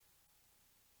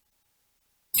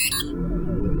The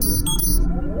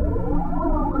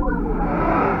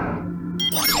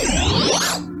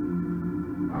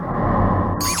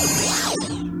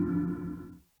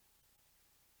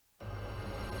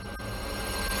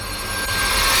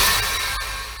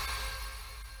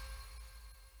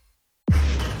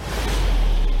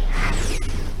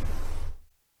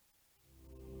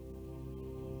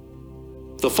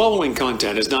following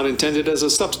content is not intended as a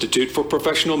substitute for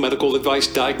professional medical advice,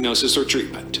 diagnosis, or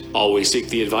treatment. Always seek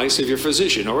the advice of your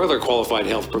physician or other qualified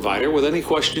health provider with any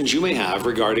questions you may have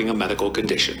regarding a medical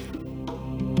condition.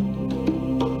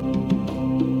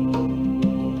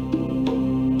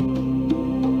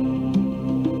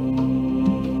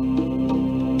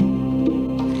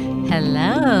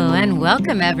 Hello, and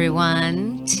welcome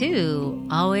everyone to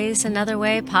Always Another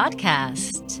Way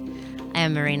podcast. I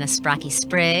am Marina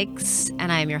Sprocki-Spriggs,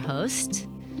 and I am your host.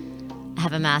 I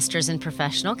have a master's in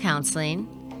professional counseling.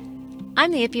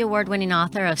 I'm the IPPY award-winning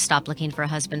author of Stop Looking for a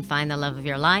Husband, Find the Love of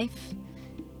Your Life,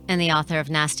 and the author of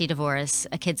Nasty Divorce,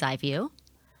 A Kid's Eye View.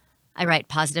 I write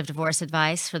positive divorce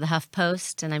advice for the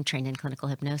HuffPost, and I'm trained in clinical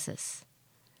hypnosis.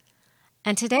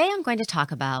 And today I'm going to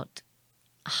talk about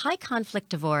high-conflict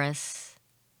divorce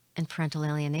and parental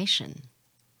alienation.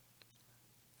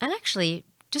 And actually,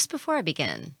 just before I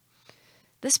begin,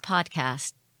 this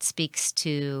podcast speaks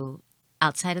to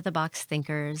outside-of-the-box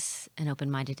thinkers and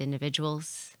open-minded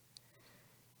individuals.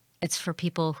 It's for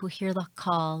people who hear the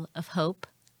call of hope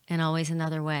and always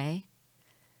another way.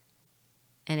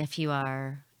 And if you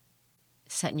are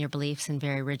set in your beliefs and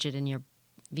very rigid in your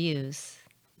views,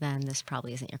 then this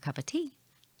probably isn't your cup of tea.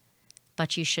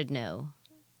 But you should know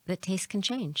that taste can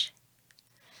change.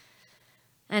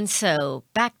 And so,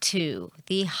 back to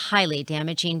the highly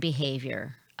damaging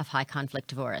behavior of high-conflict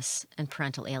divorce and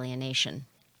parental alienation.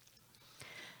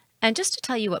 And just to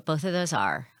tell you what both of those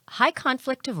are,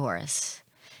 high-conflict divorce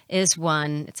is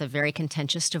it's a very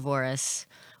contentious divorce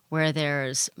where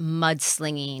there's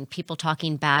mudslinging, people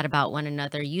talking bad about one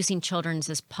another, using children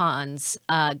as pawns,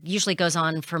 usually goes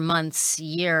on for months,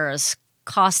 years,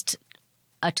 cost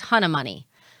a ton of money.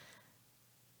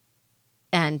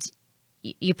 And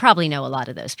you probably know a lot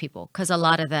of those people because a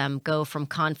lot of them go from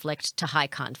conflict to high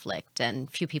conflict,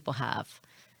 and few people have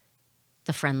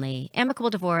the friendly, amicable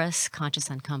divorce,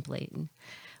 conscious incomplete,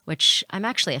 which I'm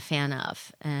actually a fan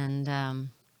of. And,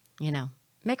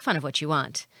 make fun of what you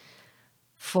want.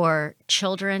 For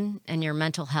children and your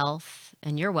mental health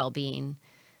and your well-being,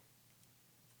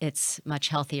 it's much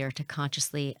healthier to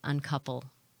consciously uncouple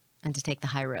and to take the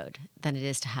high road than it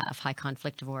is to have high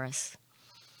conflict divorce.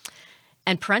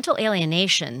 And parental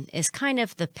alienation is kind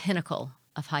of the pinnacle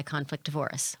of high conflict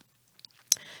divorce.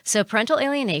 So parental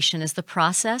alienation is the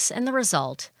process and the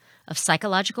result of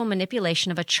psychological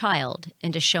manipulation of a child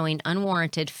into showing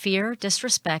unwarranted fear,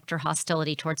 disrespect, or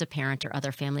hostility towards a parent or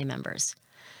other family members.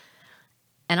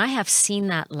 And I have seen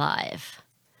that live.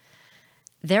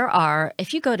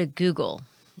 If you go to Google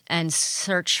and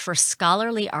search for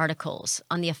scholarly articles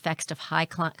on the effects of high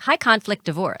conflict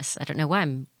divorce, I don't know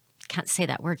why can't say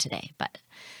that word today, but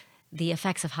the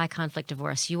effects of high conflict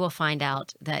divorce, you will find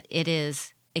out that it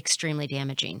is extremely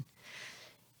damaging.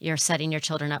 You're setting your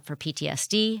children up for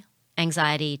PTSD,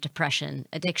 anxiety, depression,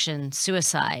 addiction,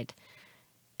 suicide,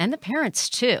 and the parents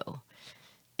too.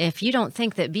 If you don't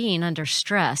think that being under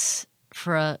stress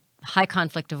for a high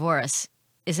conflict divorce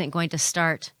isn't going to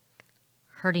start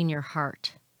hurting your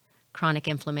heart, chronic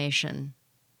inflammation,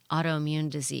 autoimmune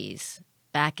disease,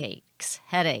 backaches,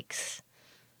 headaches,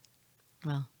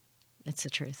 well, it's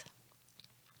the truth.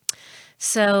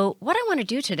 So what I want to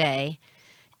do today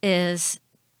is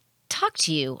talk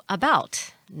to you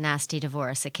about Nasty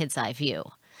Divorce, A Kid's Eye View.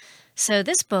 So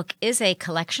this book is a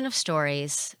collection of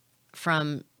stories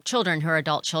from children who are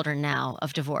adult children now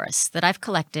of divorce that I've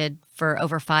collected for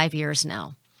over 5 years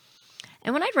now.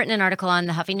 And when I'd written an article on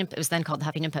it was then called the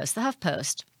Huffington Post, the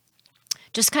HuffPost,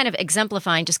 just kind of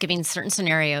exemplifying, just giving certain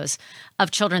scenarios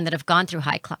of children that have gone through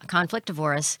high conflict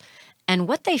divorce and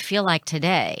what they feel like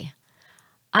today,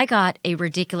 I got a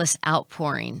ridiculous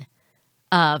outpouring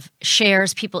of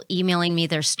shares, people emailing me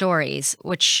their stories,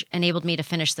 which enabled me to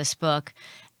finish this book.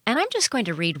 And I'm just going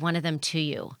to read one of them to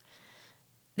you.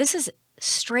 This is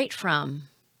straight from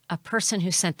a person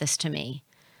who sent this to me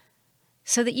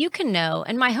so that you can know,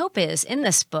 and my hope is in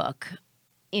this book,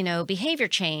 behavior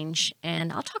change,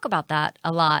 and I'll talk about that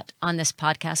a lot on this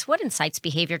podcast. What incites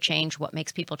behavior change? What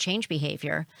makes people change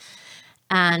behavior?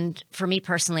 And for me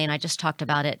personally, and I just talked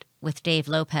about it with Dave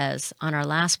Lopez on our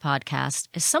last podcast,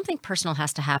 is something personal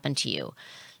has to happen to you.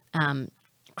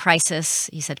 Crisis,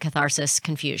 he said, catharsis,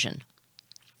 confusion.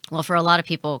 Well, for a lot of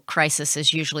people, crisis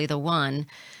is usually the one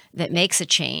that makes a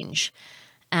change.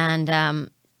 And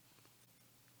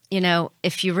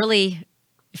if you really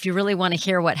want to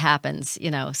hear what happens,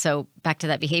 so back to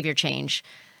that behavior change,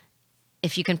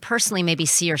 if you can personally maybe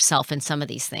see yourself in some of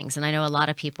these things, and I know a lot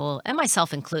of people, and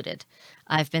myself included,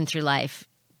 I've been through life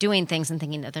doing things and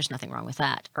thinking that there's nothing wrong with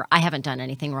that, or I haven't done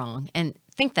anything wrong, and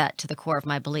think that to the core of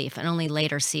my belief, and only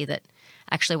later see that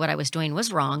actually what I was doing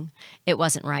was wrong, it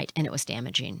wasn't right, and it was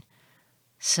damaging.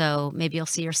 So maybe you'll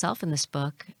see yourself in this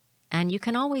book, and you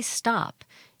can always stop.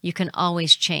 You can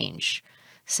always change.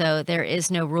 So there is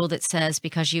no rule that says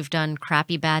because you've done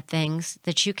crappy, bad things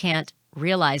that you can't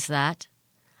realize that,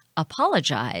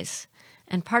 apologize,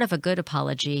 and part of a good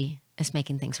apology is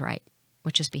making things right,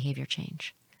 which is behavior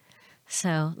change.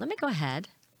 So let me go ahead,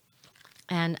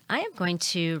 and I am going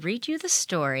to read you the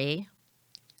story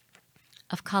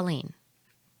of Colleen.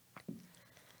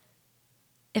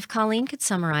 If Colleen could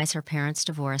summarize her parents'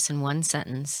 divorce in one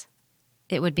sentence,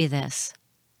 it would be this: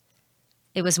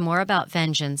 it was more about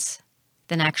vengeance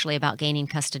than actually about gaining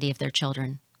custody of their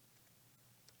children.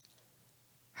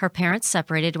 Her parents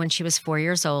separated when she was 4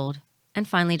 years old and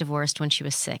finally divorced when she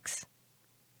was 6.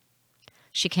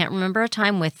 She can't remember a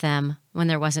time with them when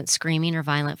there wasn't screaming or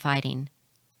violent fighting.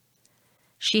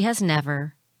 She has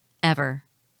never, ever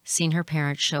seen her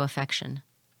parents show affection.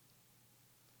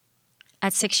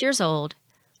 At 6 years old,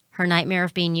 her nightmare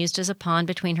of being used as a pawn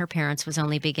between her parents was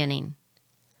only beginning.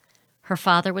 Her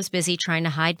father was busy trying to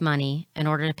hide money in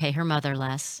order to pay her mother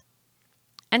less,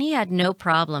 and he had no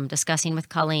problem discussing with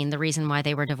Colleen the reason why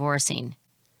they were divorcing.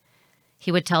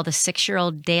 He would tell the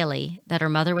 6-year-old daily that her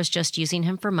mother was just using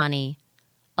him for money,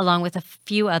 along with a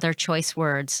few other choice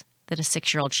words that a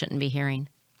 6-year-old shouldn't be hearing.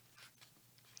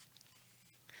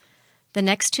 The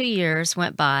next 2 years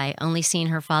went by, only seeing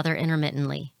her father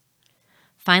intermittently.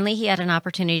 Finally, he had an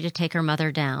opportunity to take her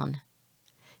mother down.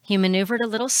 He maneuvered a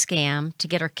little scam to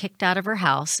get her kicked out of her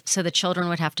house so the children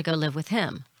would have to go live with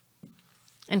him.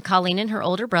 And Colleen and her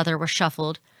older brother were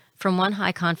shuffled from one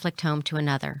high-conflict home to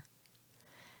another.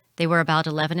 They were about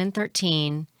 11 and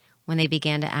 13 when they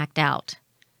began to act out.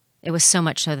 It was so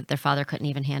much so that their father couldn't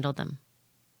even handle them.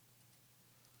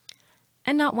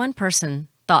 And not one person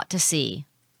thought to see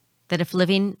that if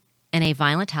living in a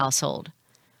violent household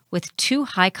with 2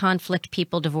 high-conflict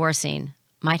people divorcing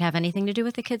might have anything to do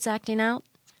with the kids acting out.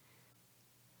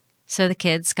 So the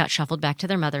kids got shuffled back to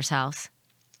their mother's house.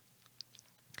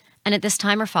 And at this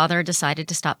time, her father had decided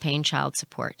to stop paying child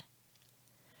support.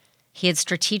 He had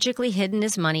strategically hidden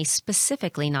his money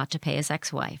specifically not to pay his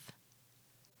ex-wife.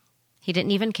 He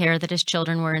didn't even care that his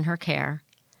children were in her care.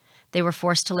 They were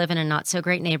forced to live in a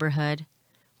not-so-great neighborhood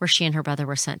where she and her brother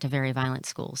were sent to very violent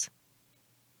schools.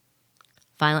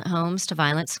 Violent homes to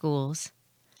violent schools.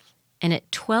 And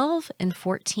at 12 and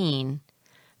 14,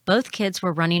 both kids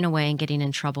were running away and getting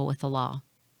in trouble with the law.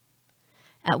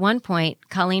 At one point,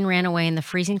 Colleen ran away in the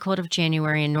freezing cold of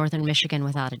January in northern Michigan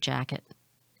without a jacket.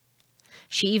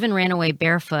 She even ran away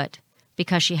barefoot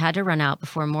because she had to run out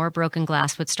before more broken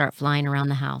glass would start flying around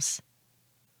the house.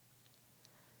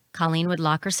 Colleen would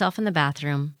lock herself in the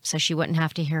bathroom so she wouldn't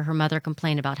have to hear her mother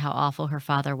complain about how awful her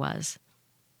father was.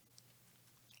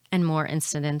 And more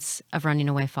incidents of running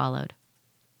away followed.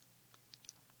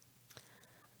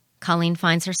 Colleen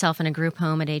finds herself in a group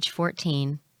home at age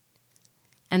 14,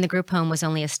 and the group home was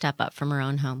only a step up from her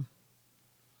own home.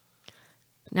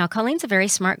 Now, Colleen's a very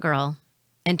smart girl,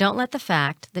 and don't let the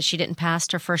fact that she didn't pass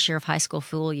her first year of high school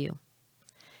fool you.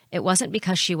 It wasn't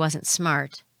because she wasn't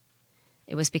smart.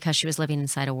 It was because she was living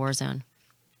inside a war zone.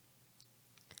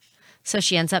 So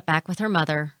she ends up back with her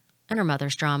mother and her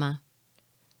mother's drama.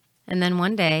 And then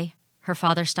one day, her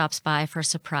father stops by for a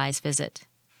surprise visit.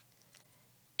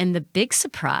 And the big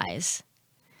surprise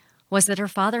was that her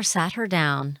father sat her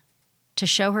down to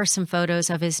show her some photos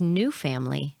of his new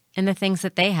family and the things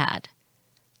that they had,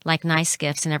 like nice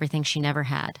gifts and everything she never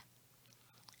had.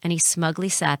 And he smugly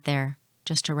sat there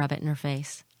just to rub it in her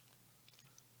face.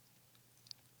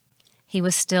 He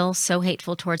was still so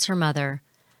hateful towards her mother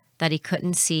that he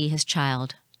couldn't see his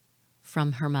child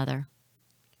from her mother.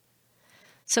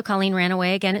 So Colleen ran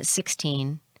away again at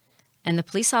 16, and the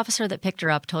police officer that picked her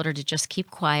up told her to just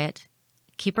keep quiet,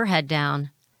 keep her head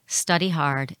down, study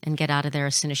hard, and get out of there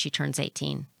as soon as she turns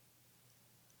 18.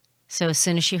 So as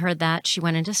soon as she heard that, she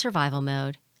went into survival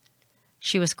mode.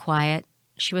 She was quiet,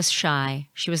 she was shy,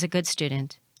 she was a good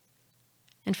student.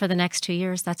 And for the next 2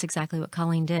 years, that's exactly what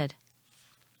Colleen did.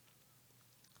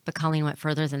 But Colleen went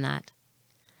further than that.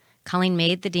 Colleen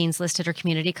made the dean's list at her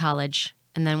community college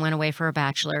and then went away for her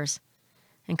bachelor's.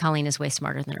 And Colleen is way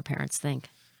smarter than her parents think.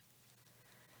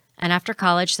 And after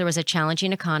college, there was a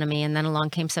challenging economy, and then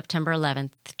along came September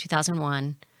 11th,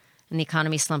 2001, and the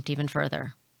economy slumped even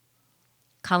further.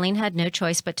 Colleen had no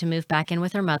choice but to move back in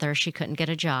with her mother. She couldn't get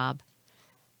a job.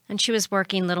 And she was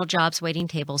working little jobs waiting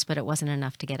tables, but it wasn't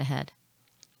enough to get ahead.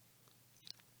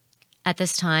 At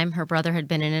this time, her brother had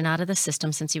been in and out of the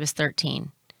system since he was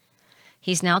 13.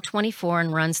 He's now 24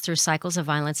 and runs through cycles of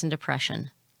violence and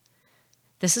depression.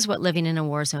 This is what living in a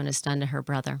war zone has done to her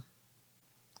brother.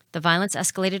 The violence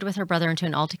escalated with her brother into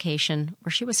an altercation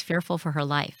where she was fearful for her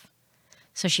life.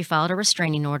 So she filed a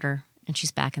restraining order, and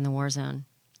she's back in the war zone.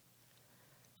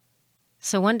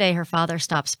 So one day her father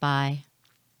stops by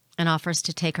and offers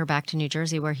to take her back to New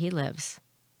Jersey where he lives.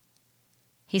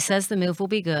 He says the move will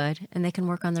be good and they can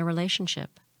work on their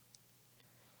relationship.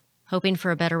 Hoping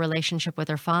for a better relationship with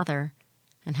her father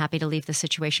and happy to leave the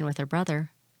situation with her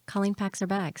brother, Colleen packs her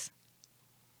bags.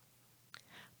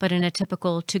 But in a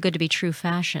typical too good to be true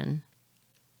fashion,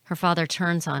 her father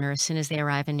turns on her as soon as they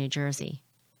arrive in New Jersey.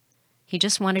 He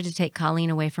just wanted to take Colleen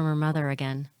away from her mother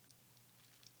again.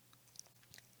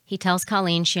 He tells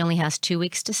Colleen she only has 2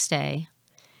 weeks to stay.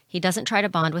 He doesn't try to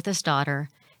bond with his daughter.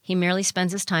 He merely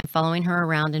spends his time following her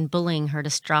around and bullying her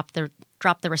to drop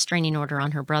the restraining order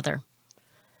on her brother.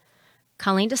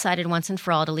 Colleen decided once and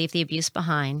for all to leave the abuse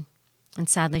behind, and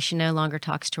sadly she no longer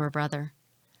talks to her brother.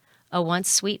 A once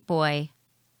sweet boy,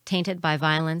 tainted by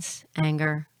violence,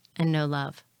 anger, and no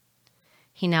love.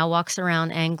 He now walks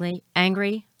around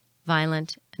angry,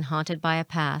 violent, and haunted by a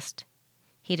past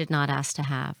he did not ask to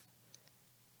have.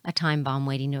 A time bomb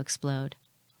waiting to explode.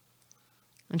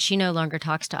 And she no longer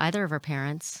talks to either of her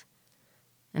parents,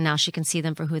 and now she can see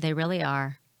them for who they really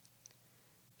are.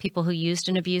 People who used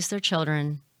and abused their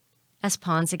children as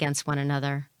pawns against one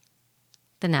another.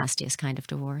 The nastiest kind of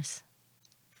divorce.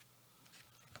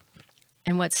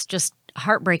 And what's just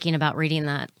heartbreaking about reading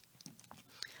that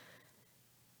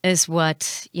is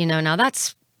now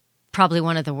that's probably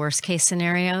one of the worst case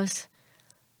scenarios,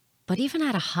 but even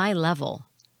at a high level,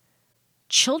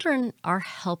 children are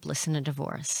helpless in a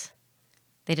divorce.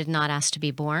 They did not ask to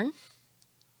be born.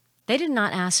 They did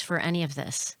not ask for any of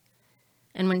this.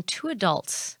 And when two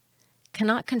adults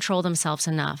cannot control themselves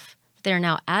enough, they are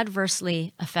now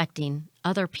adversely affecting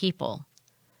other people.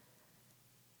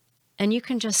 And you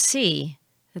can just see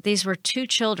that these were two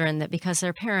children that because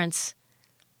their parents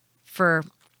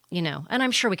and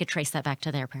I'm sure we could trace that back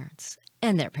to their parents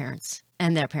and their parents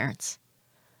and their parents.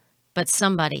 But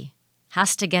somebody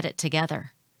has to get it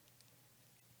together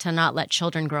to not let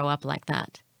children grow up like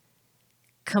that.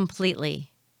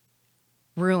 Completely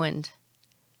ruined.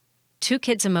 Two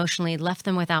kids emotionally, left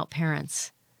them without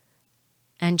parents.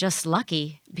 And just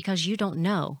lucky because you don't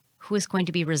know who is going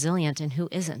to be resilient and who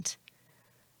isn't.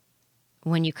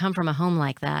 When you come from a home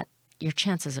like that, your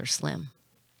chances are slim.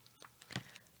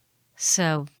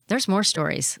 So there's more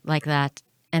stories like that,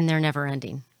 and they're never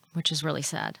ending, which is really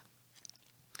sad.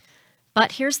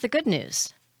 But here's the good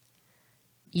news.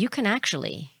 You can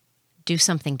actually do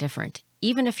something different,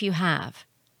 even if you have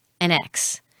an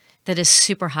ex that is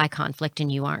super high conflict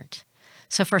and you aren't.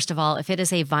 So first of all, if it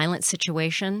is a violent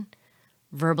situation,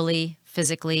 verbally,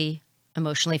 physically,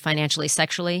 emotionally, financially,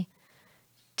 sexually,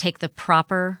 take the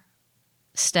proper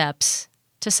steps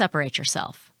to separate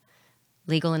yourself,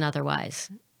 legal and otherwise.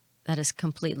 That is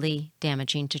completely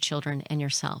damaging to children and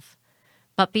yourself.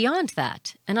 But beyond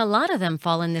that, and a lot of them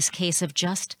fall in this case of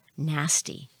just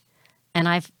nasty. And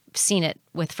I've seen it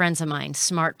with friends of mine,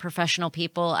 smart professional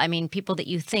people. I mean, people that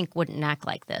you think wouldn't act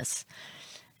like this.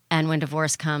 And when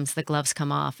divorce comes, the gloves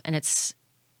come off. And it's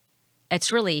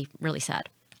really, really sad.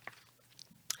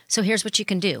 So here's what you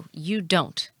can do. You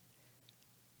don't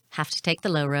have to take the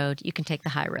low road. You can take the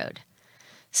high road.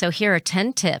 So here are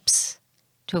 10 tips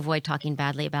to avoid talking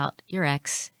badly about your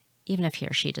ex, even if he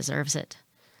or she deserves it.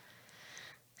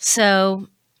 So,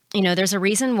 there's a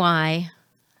reason why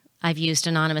I've used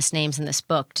anonymous names in this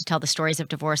book to tell the stories of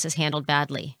divorces handled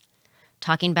badly.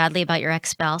 Talking badly about your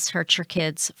ex-spouse hurts your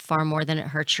kids far more than it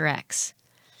hurts your ex.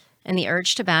 And the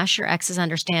urge to bash your ex is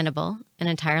understandable and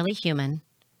entirely human,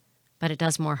 but it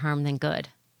does more harm than good.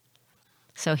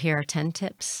 So here are 10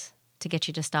 tips to get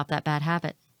you to stop that bad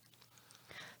habit.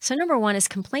 So number 1 is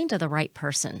complain to the right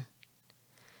person.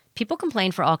 People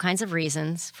complain for all kinds of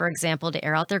reasons, for example, to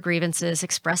air out their grievances,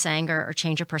 express anger, or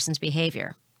change a person's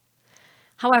behavior.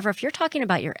 However, if you're talking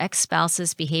about your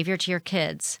ex-spouse's behavior to your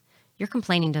kids, you're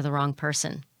complaining to the wrong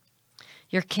person.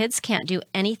 Your kids can't do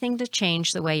anything to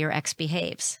change the way your ex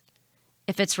behaves.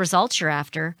 If it's results you're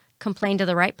after, complain to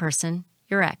the right person,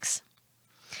 your ex.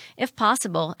 If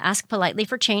possible, ask politely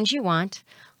for change you want,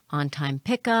 on-time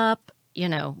pickup,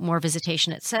 more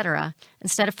visitation, etc.,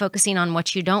 instead of focusing on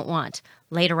what you don't want,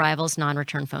 late arrivals,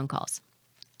 non-return phone calls.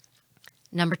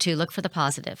 Number 2, look for the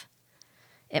positive.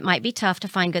 It might be tough to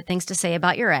find good things to say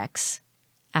about your ex,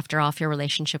 After all, if your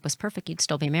relationship was perfect, you'd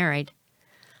still be married.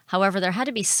 However, there had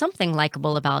to be something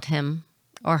likable about him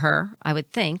or her, I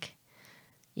would think.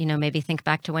 Maybe think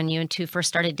back to when you and two first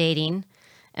started dating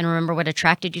and remember what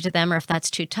attracted you to them, or if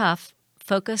that's too tough,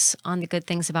 focus on the good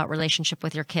things about relationship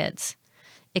with your kids.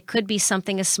 It could be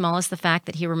something as small as the fact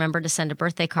that he remembered to send a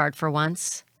birthday card for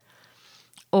once,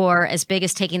 or as big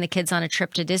as taking the kids on a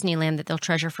trip to Disneyland that they'll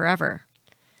treasure forever.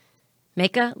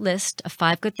 Make a list of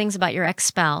 5 good things about your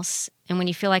ex-spouse, and when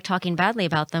you feel like talking badly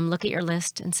about them, look at your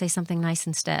list and say something nice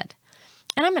instead.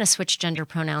 And I'm going to switch gender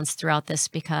pronouns throughout this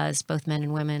because both men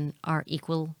and women are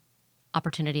equal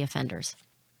opportunity offenders.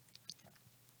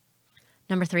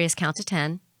 Number 3 is count to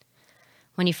 10.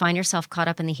 When you find yourself caught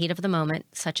up in the heat of the moment,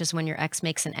 such as when your ex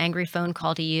makes an angry phone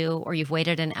call to you or you've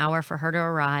waited an hour for her to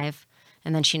arrive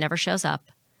and then she never shows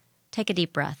up, take a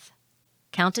deep breath,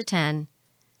 count to 10,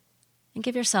 and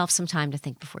give yourself some time to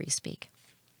think before you speak.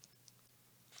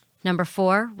 Number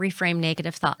 4, reframe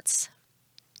negative thoughts.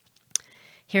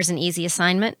 Here's an easy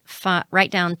assignment.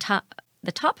 Write down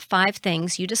the top 5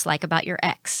 things you dislike about your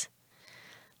ex.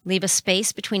 Leave a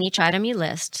space between each item you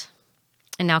list.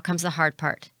 And now comes the hard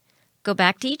part. Go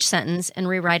back to each sentence and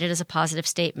rewrite it as a positive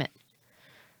statement.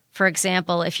 For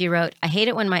example, if you wrote, "I hate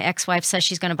it when my ex-wife says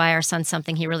she's going to buy our son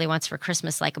something he really wants for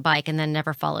Christmas, like a bike, and then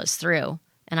never follows through,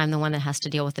 and I'm the one that has to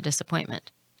deal with the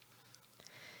disappointment."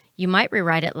 You might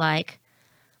rewrite it like,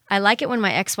 "I like it when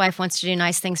my ex-wife wants to do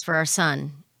nice things for our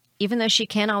son. Even though she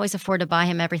can't always afford to buy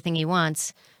him everything he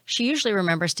wants, she usually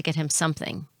remembers to get him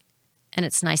something. And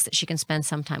it's nice that she can spend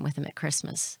some time with him at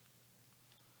Christmas."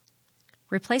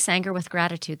 Replace anger with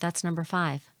gratitude. That's number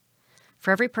 5.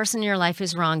 For every person in your life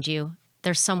who's wronged you,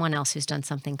 there's someone else who's done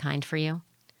something kind for you.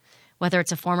 Whether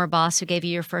it's a former boss who gave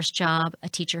you your first job, a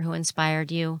teacher who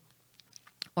inspired you,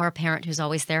 or a parent who's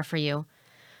always there for you,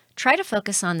 try to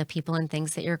focus on the people and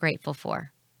things that you're grateful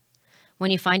for.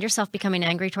 When you find yourself becoming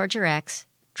angry towards your ex,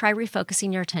 try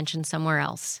refocusing your attention somewhere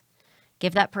else.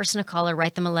 Give that person a call or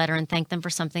write them a letter and thank them for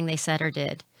something they said or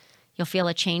did. You'll feel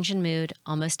a change in mood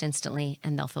almost instantly,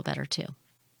 and they'll feel better too.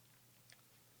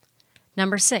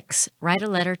 Number 6, write a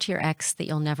letter to your ex that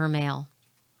you'll never mail.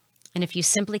 And if you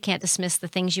simply can't dismiss the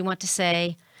things you want to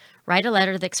say, write a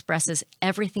letter that expresses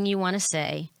everything you want to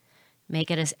say. Make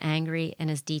it as angry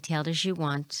and as detailed as you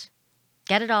want.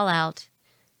 Get it all out.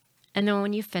 And then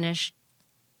when you finish,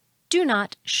 do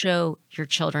not show your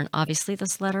children, obviously,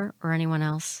 this letter or anyone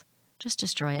else. Just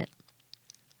destroy it.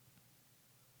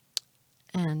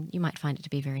 And you might find it to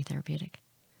be very therapeutic.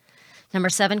 Number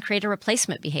 7, create a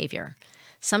replacement behavior.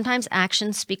 Sometimes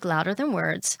actions speak louder than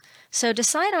words, so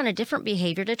decide on a different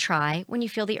behavior to try when you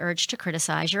feel the urge to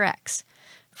criticize your ex.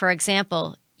 For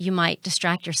example, you might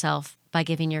distract yourself by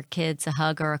giving your kids a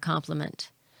hug or a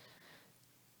compliment.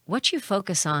 What you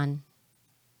focus on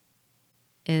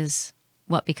is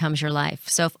what becomes your life.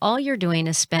 So if all you're doing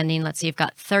is spending, let's say you've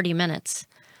got 30 minutes,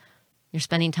 you're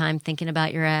spending time thinking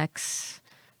about your ex,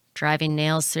 driving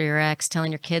nails through your ex,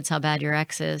 telling your kids how bad your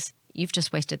ex is, you've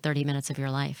just wasted 30 minutes of your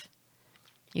life.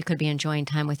 You could be enjoying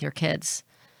time with your kids.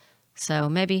 So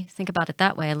maybe think about it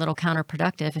that way, a little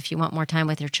counterproductive. If you want more time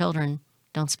with your children,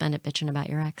 don't spend it bitching about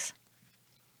your ex.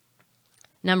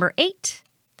 Number 8,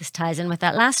 this ties in with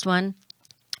that last one.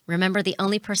 Remember, the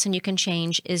only person you can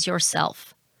change is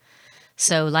yourself.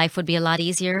 So life would be a lot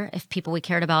easier if people we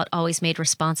cared about always made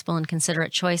responsible and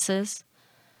considerate choices.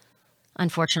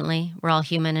 Unfortunately, we're all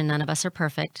human and none of us are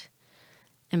perfect.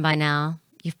 And by now,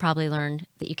 you've probably learned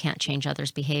that you can't change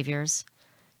others' behaviors.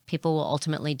 People will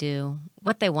ultimately do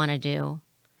what they want to do.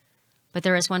 But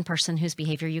there is one person whose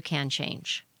behavior you can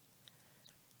change.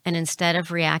 And instead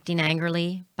of reacting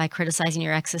angrily by criticizing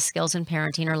your ex's skills in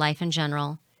parenting or life in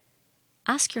general,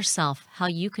 ask yourself how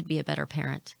you could be a better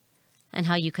parent and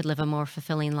how you could live a more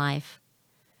fulfilling life.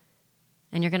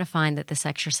 And you're going to find that this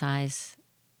exercise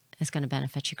is going to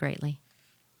benefit you greatly.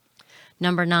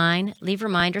 Number 9, leave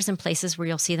reminders in places where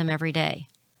you'll see them every day.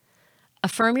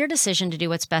 Affirm your decision to do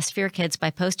what's best for your kids by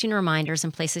posting reminders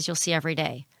in places you'll see every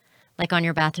day, like on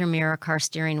your bathroom mirror or car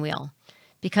steering wheel,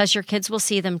 because your kids will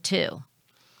see them too.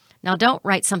 Now, don't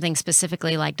write something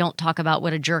specifically like don't talk about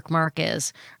what a jerk Mark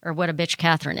is or what a bitch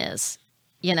Catherine is.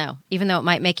 Even though it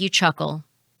might make you chuckle,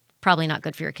 probably not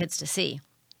good for your kids to see.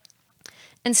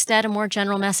 Instead, a more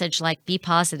general message like be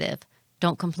positive,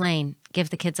 don't complain, give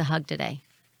the kids a hug today.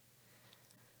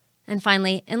 And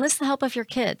finally, enlist the help of your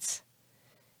kids.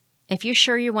 If you're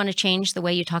sure you want to change the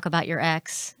way you talk about your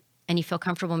ex and you feel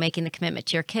comfortable making the commitment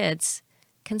to your kids,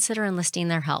 consider enlisting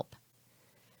their help.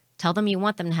 Tell them you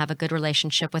want them to have a good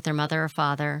relationship with their mother or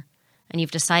father, and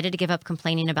you've decided to give up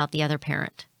complaining about the other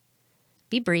parent.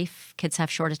 Be brief. Kids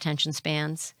have short attention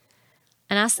spans.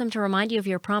 and ask them to remind you of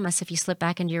your promise if you slip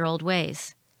back into your old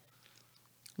ways.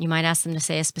 You might ask them to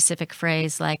say a specific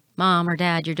phrase like, "Mom or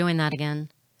Dad, you're doing that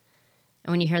again."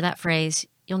 And when you hear that phrase,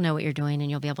 you'll know what you're doing and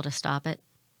you'll be able to stop it.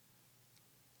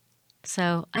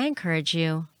 So I encourage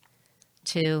you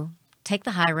to take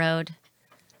the high road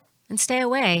and stay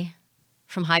away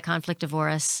from high conflict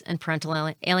divorce and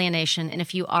parental alienation. And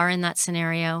if you are in that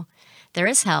scenario, there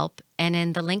is help. And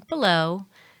in the link below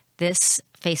this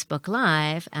Facebook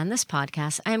Live and this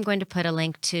podcast, I am going to put a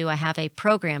link to, I have a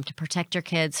program to protect your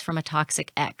kids from a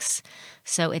toxic ex.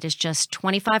 So it is just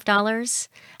 $25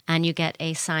 and you get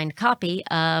a signed copy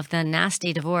of the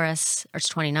Nasty Divorce, or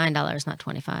it's $29, not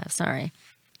 $25, sorry.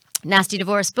 Nasty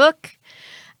Divorce book.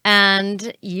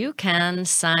 And you can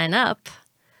sign up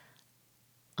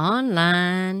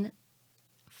online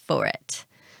for it.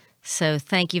 So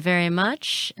thank you very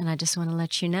much. And I just want to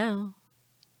let you know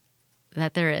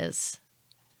that there is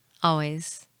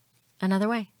always another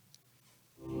way.